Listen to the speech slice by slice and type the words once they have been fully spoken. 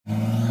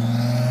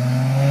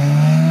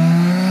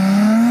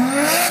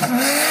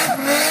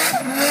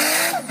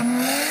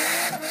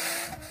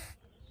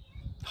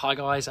Hi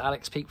guys,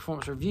 Alex, Peak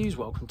Performance Reviews.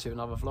 Welcome to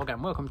another vlog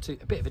and welcome to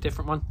a bit of a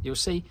different one. You'll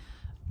see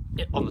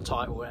it on the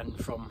title and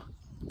from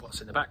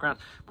what's in the background.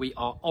 We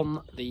are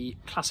on the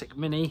Classic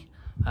Mini.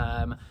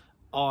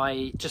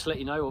 I just to let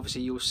you know,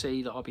 obviously you'll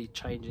see that I'll be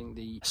changing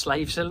the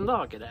slave cylinder.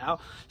 I'll get it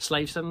out,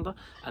 slave cylinder.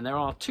 And there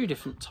are two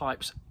different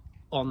types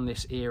on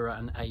this era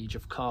and age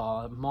of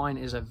car. Mine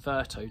is a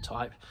Verto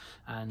type,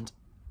 and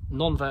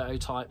non-Verto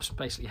types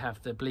basically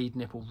have the bleed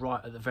nipple right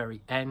at the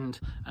very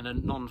end, and a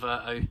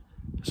Verto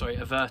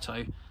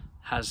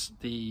has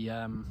the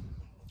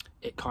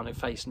it kind of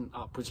facing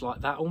upwards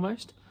like that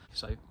almost.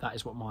 So that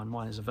is what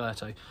mine is a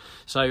Verto.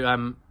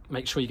 So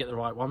make sure you get the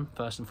right one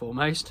first and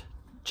foremost.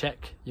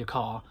 Check your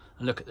car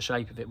and look at the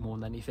shape of it more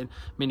than anything.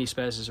 Mini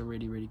Spares is a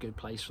really good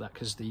place for that,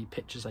 because the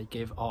pictures they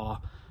give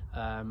are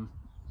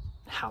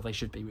how they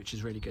should be, which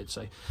is really good.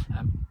 So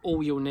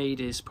all you'll need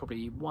is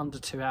probably 1 to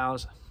 2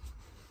 hours,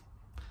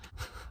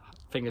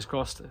 fingers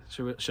crossed,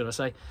 should I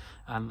say.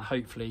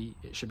 Hopefully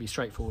it should be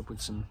straightforward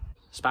with some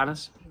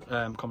spanners,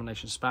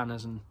 combination of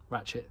spanners and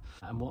ratchet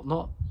and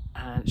whatnot,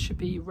 and it should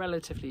be a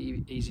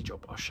relatively easy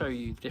job. I'll show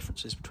you the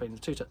differences between the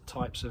two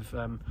types of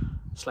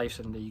slave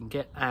cylinder you can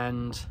get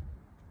and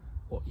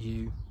what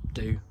you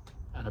do,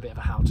 and a bit of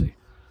a how-to.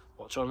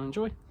 Watch on and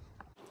enjoy.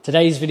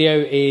 Today's video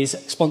is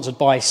sponsored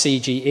by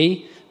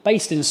CGE,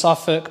 based in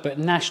Suffolk, but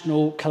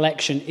national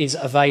collection is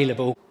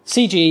available.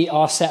 CGE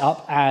are set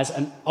up as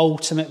an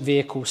ultimate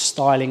vehicle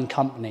styling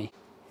company.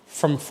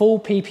 From full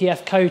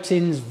PPF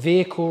coatings,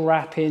 vehicle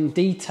wrapping,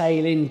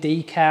 detailing,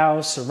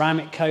 decals,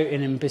 ceramic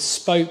coating and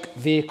bespoke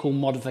vehicle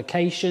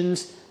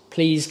modifications,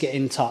 please get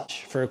in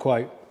touch for a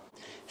quote.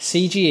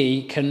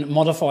 CGE can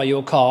modify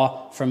your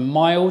car from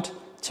mild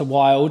to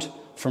wild,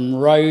 from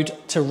road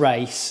to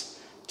race.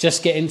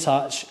 Just get in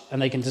touch and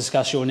they can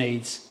discuss your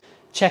needs.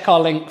 Check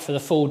our link for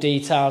the full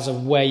details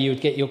of where you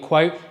would get your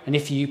quote, and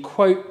if you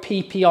quote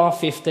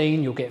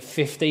PPR15, you'll get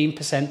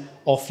 15%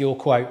 off your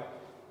quote.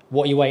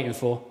 What are you waiting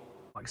for?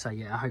 Like I say,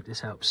 yeah, I hope this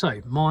helps.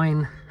 So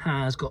mine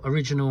has got an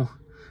original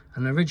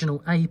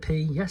AP,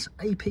 yes,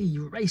 AP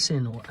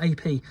Racing or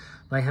AP.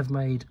 They have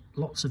made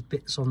lots of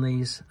bits on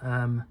these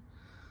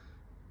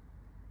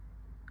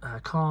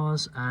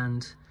cars,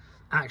 and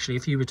actually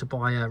if you were to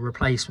buy a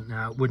replacement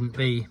now, it wouldn't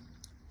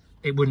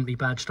be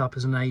badged up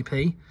as an AP,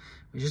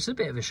 which is a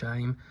bit of a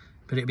shame,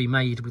 but it'd be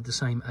made with the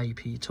same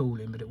AP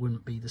tooling, but it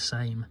wouldn't be the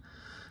same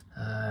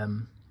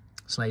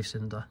slave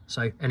cylinder.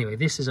 So anyway,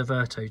 this is a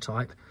Verto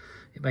type.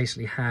 It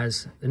basically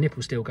has, the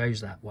nipple still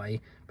goes that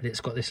way, but it's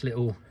got this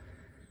little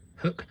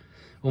hook,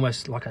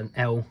 almost like an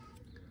L,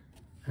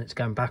 and it's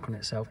going back on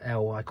itself,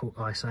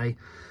 I say,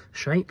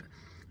 shape.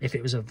 If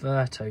it was a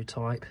Verto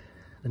type,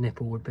 the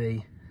nipple would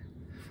be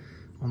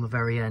on the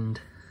very end,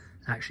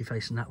 actually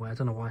facing that way. I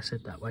don't know why I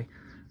said that way.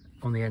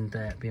 On the end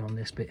there, it'd be on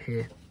this bit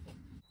here.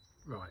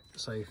 Right,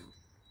 so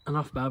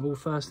enough babble.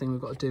 First thing we've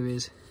got to do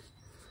is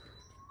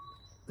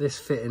this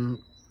fitting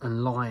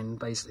and line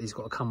basically has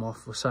got to come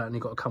off. We've certainly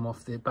got to come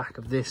off the back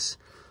of this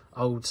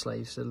old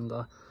slave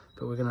cylinder,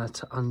 but we're going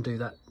to undo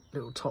that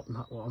little top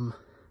nut what on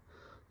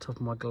top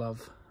of my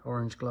glove,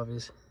 orange glove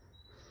is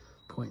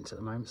pointing at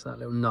the moment. So that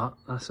little nut,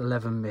 that's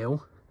 11mm,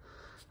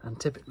 and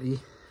typically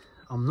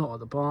I'm not at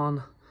the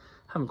barn,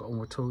 haven't got all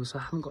my tools, so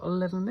I haven't got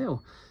 11mm.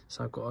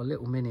 So I've got a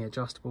little mini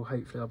adjustable.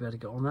 Hopefully I'll be able to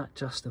get on that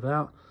just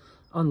about.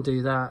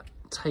 Undo that,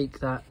 take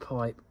that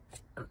pipe,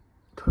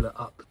 pull it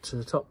up to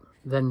the top,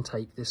 then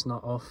take this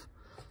nut off,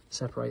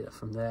 separate it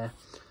from there,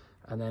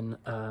 and then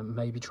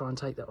maybe try and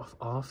take that off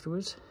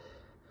afterwards.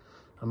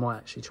 I might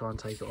actually try and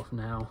take it off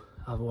now,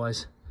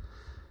 otherwise,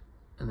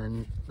 and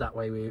then that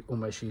way we're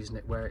almost using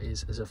it where it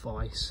is as a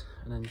vice,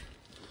 and then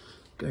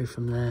go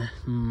from there.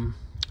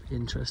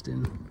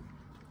 Interesting.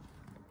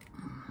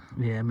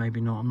 Yeah,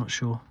 maybe not, I'm not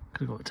sure.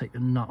 I've got to take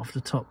the nut off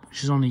the top,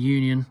 which is on the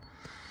union.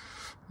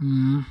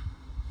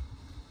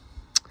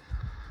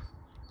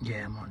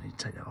 Yeah, I might need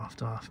to take that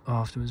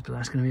afterwards, but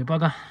that's going to be a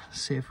bugger.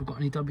 See if we've got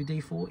any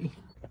WD-40.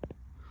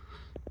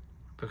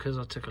 Because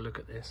I took a look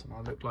at this and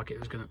it looked like it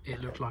was going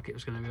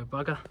to be a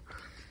bugger,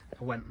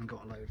 I went and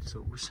got a load of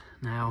tools.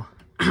 Now,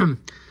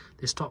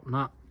 this top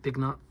nut, big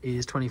nut,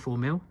 is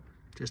 24mm,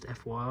 just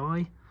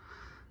FYI.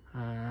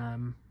 Yeah,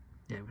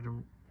 we're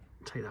going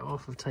to take that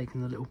off. I've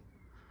taken the little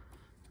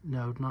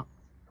node nut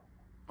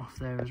off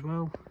there as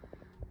well.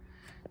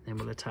 Then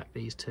we'll attack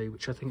these two,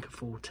 which I think are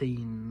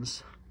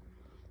 14s.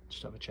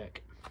 Just have a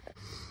check.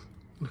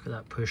 Look at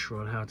that push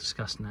rod, how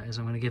disgusting that is.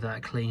 I'm going to give that a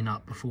clean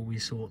up before we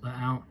sort that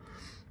out.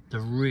 The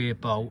rear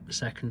bolt, the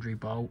secondary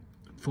bolt,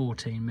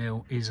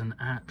 14mm, is an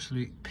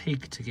absolute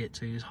pig to get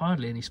to. There's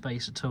hardly any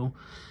space at all,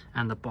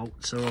 and the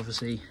bolts are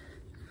obviously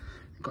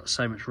got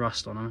so much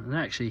rust on them. And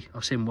actually,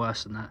 I've seen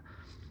worse than that.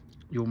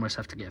 You almost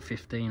have to get a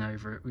 15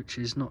 over it, which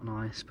is not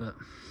nice, but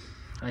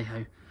hey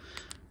ho.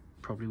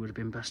 Probably would have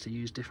been best to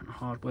use different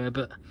hardware,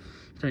 but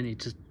you don't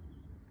need to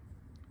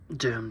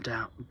do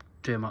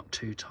them up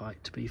too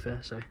tight, to be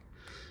fair. So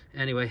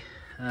anyway,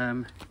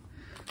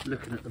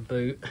 looking at the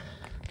boot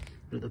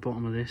at the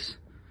bottom of this,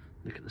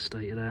 look at the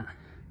state of that.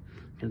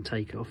 I'm going to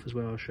take it off as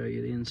well. I'll show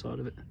you the inside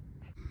of it.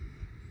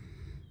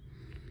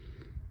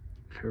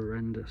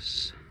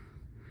 horrendous.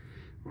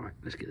 Right,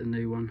 let's get the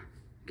new one,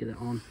 get it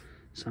on.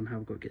 Somehow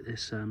I've got to get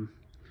this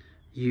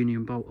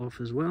union bolt off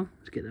as well.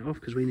 Let's get that off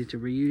because we need to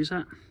reuse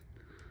that.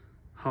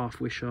 Half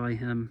wish I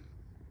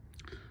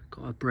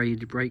got a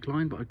braided brake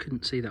line, but I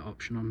couldn't see that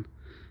option on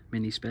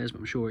mini spares, but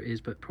I'm sure it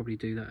is, but probably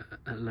do that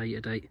at a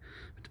later date.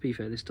 But to be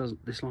fair,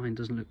 this line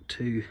doesn't look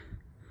too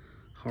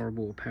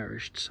horrible or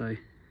perished, so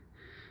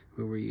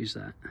we'll reuse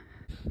that.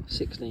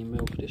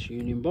 16mm for this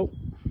union bolt.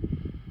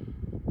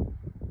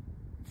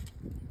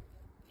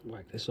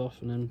 Whack this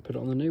off and then put it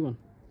on the new one.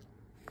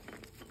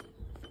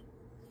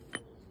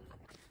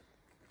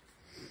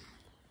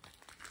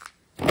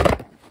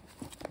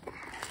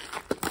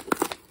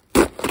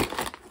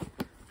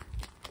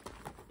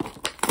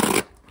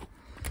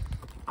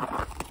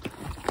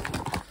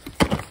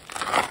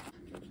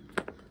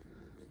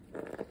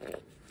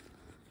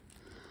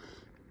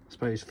 I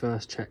suppose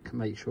first check,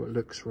 make sure it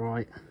looks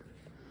right.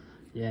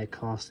 Yeah,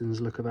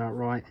 castings look about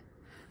right.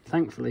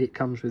 Thankfully it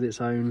comes with its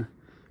own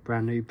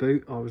brand new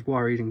boot. I was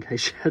worried in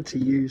case you had to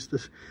use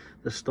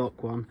the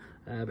stock one,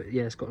 but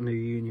yeah, it's got a new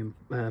union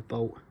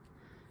bolt,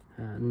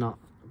 nut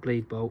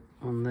bleed bolt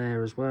on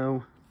there as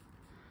well.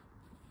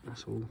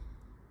 That's all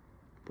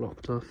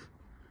blocked off,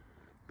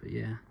 but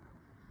yeah,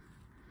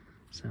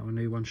 that's how a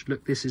new one should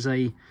look. This is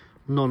a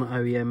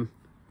non-OEM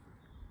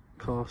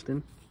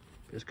casting,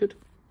 but it's good.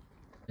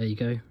 There you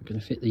go. We're going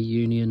to fit the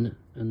union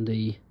and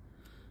the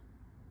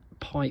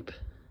pipe,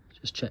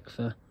 just check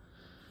for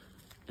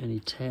any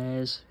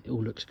tears. It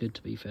all looks good,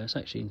 to be fair. It's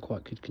actually in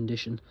quite good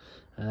condition.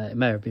 It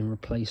may have been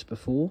replaced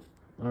before.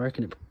 I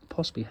reckon it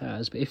possibly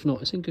has, but if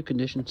not, it's in good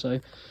condition. So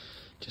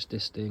just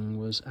this thing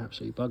was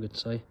absolutely buggered.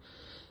 So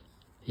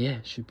yeah,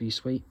 it should be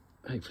sweet.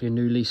 Hopefully a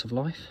new lease of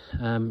life.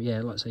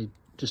 Yeah, like I say,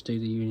 just do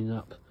the union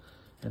up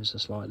ever so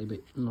slightly, but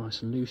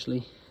nice and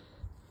loosely.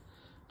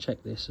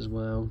 Check this as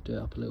well, do it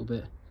up a little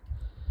bit,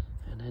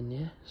 and then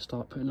yeah,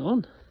 start putting it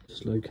on.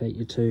 Just locate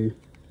your two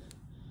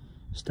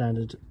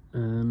standard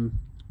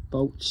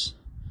bolts.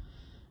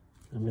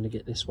 I'm going to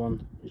get this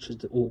one, which is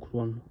the awkward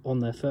one, on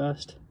there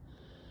first.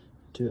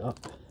 Do it up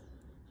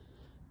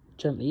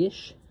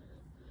gently-ish,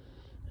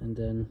 and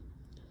then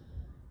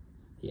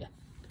yeah,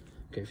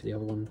 go for the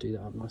other one, do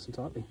that up nice and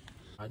tightly.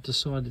 I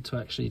decided to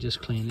actually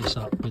just clean this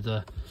up with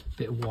a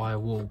bit of wire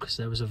wool, because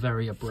there was a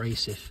very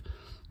abrasive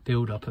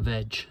build-up of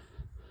edge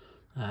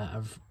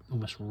of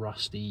almost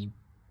rusty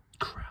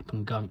crap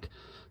and gunk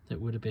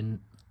that would have been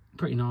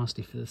pretty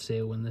nasty for the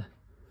seal and the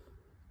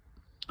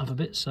other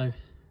bits. So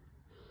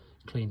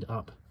cleaned it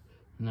up.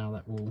 Now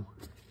that will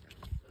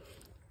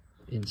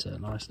insert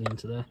nicely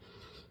into there.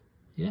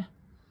 Yeah,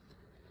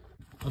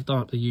 I've done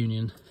up the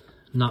union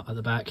nut at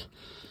the back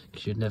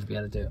because you'd never be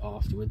able to do it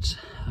afterwards.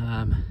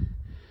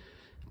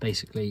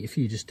 Basically, if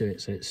you just do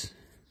it so it's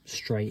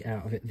straight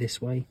out of it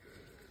this way,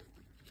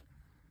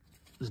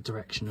 the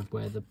direction of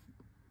where the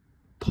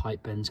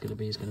pipe bend's going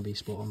to be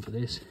spot on for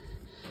this.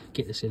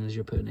 Get this in as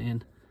you're putting it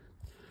in.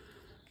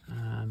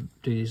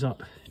 Do these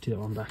up, do that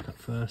one back up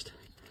first,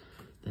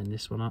 then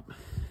this one up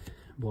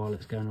while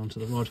it's going onto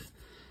the rod.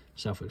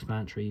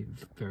 Self-explanatory,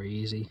 very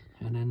easy.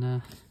 And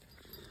then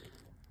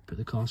put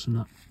the casting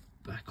nut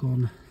back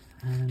on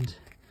and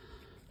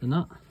the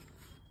nut.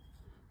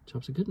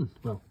 Job's a good one.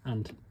 Well,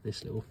 and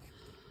this little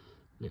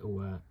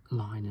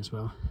line as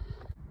well.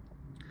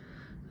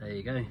 There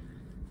you go.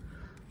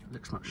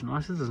 Looks much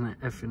nicer, doesn't it?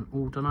 Everything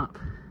all done up.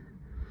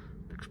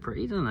 Looks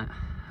pretty, doesn't it?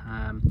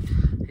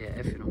 Yeah,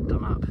 everything all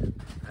done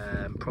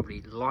up.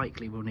 Probably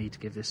likely we'll need to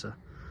give this a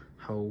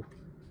whole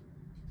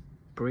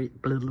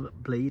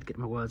bleed, get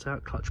my words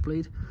out, clutch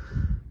bleed.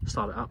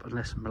 Start it up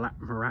unless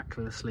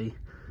miraculously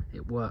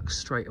it works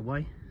straight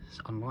away. It's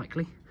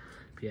unlikely.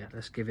 But yeah,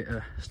 let's give it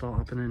a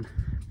start up and then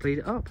bleed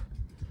it up.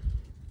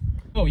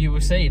 Well, you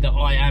will see that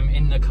I am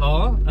in the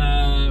car.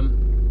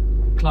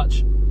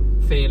 Clutch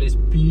feel is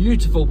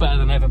beautiful, better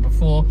than ever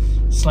before.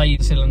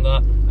 Slade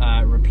cylinder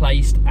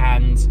replaced,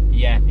 and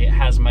yeah, it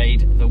has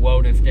made the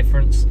world of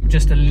difference.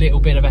 Just a little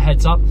bit of a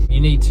heads up,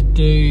 you need to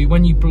do,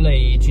 when you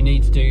bleed, you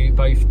need to do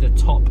both the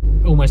top,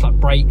 almost like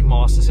brake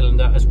master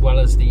cylinder, as well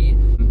as the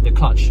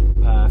clutch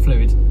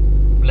fluid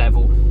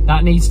level.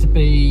 That needs to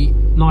be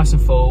nice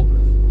and full.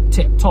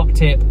 Top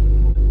tip,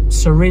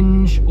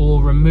 syringe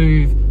or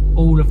remove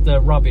all of the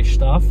rubbish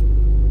stuff,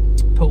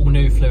 put all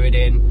new fluid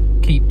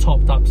in, keep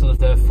topped up to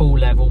the full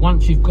level.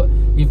 Once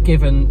you've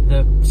given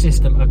the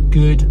system a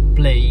good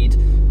bleed,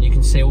 you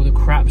can see all the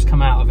craps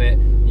come out of it,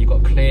 you've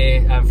got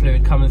clear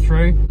fluid coming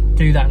through.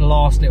 Do that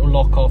last little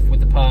lock off with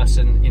the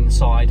person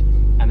inside,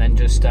 and then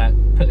just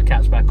put the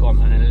caps back on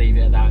and then leave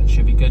it at that. It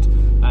should be good,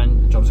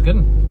 and the job's a good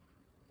one.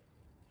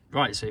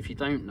 Right, so if you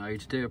don't know,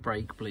 to do a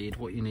brake bleed,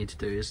 what you need to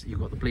do is,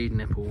 you've got the bleed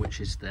nipple, which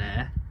is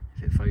there,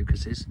 if it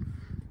focuses,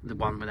 the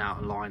one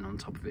without a line on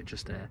top of it,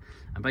 just there.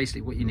 And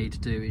basically what you need to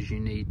do is you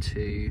need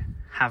to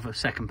have a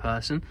second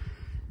person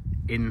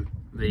in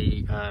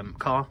the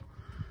car,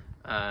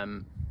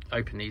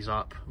 open these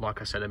up,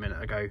 like I said a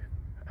minute ago,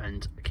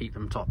 and keep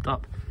them topped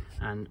up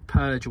and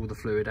purge all the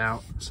fluid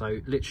out. So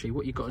literally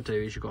what you've got to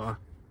do is you've got to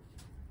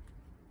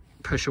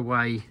push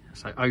away,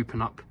 so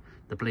open up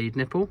the bleed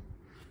nipple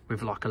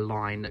with like a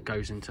line that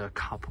goes into a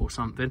cup or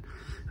something.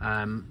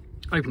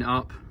 Open it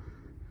up,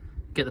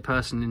 get the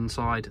person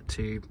inside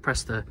to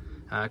press the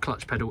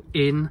clutch pedal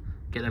in,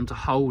 get them to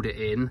hold it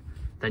in,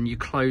 then you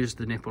close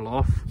the nipple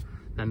off,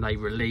 then they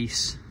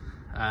release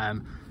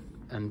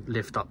and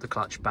lift up the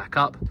clutch back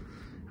up,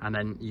 and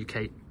then you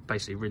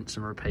basically rinse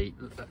and repeat.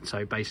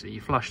 So basically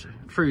you flush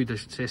through the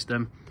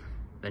system,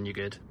 then you're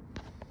good.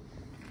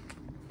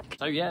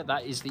 So yeah,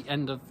 that is the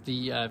end of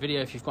the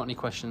video. If you've got any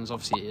questions,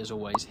 obviously as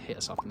always, hit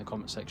us up in the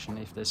comment section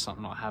if there's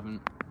something I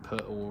haven't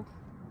put or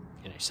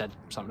said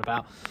something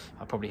about.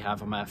 I probably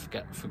have. I may have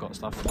forgot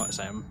stuff. Like I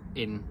say,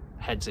 I'm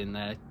heads in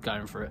there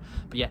going through it.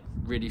 But yeah,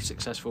 really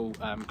successful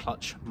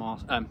clutch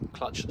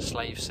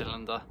slave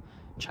cylinder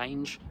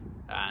change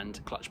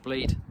and clutch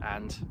bleed,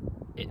 and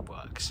it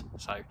works.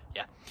 So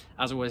yeah,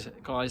 as always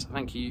guys,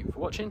 thank you for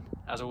watching.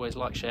 As always,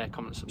 like, share,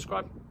 comment,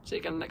 subscribe. See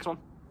you again in the next one.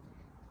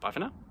 Bye for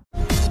now.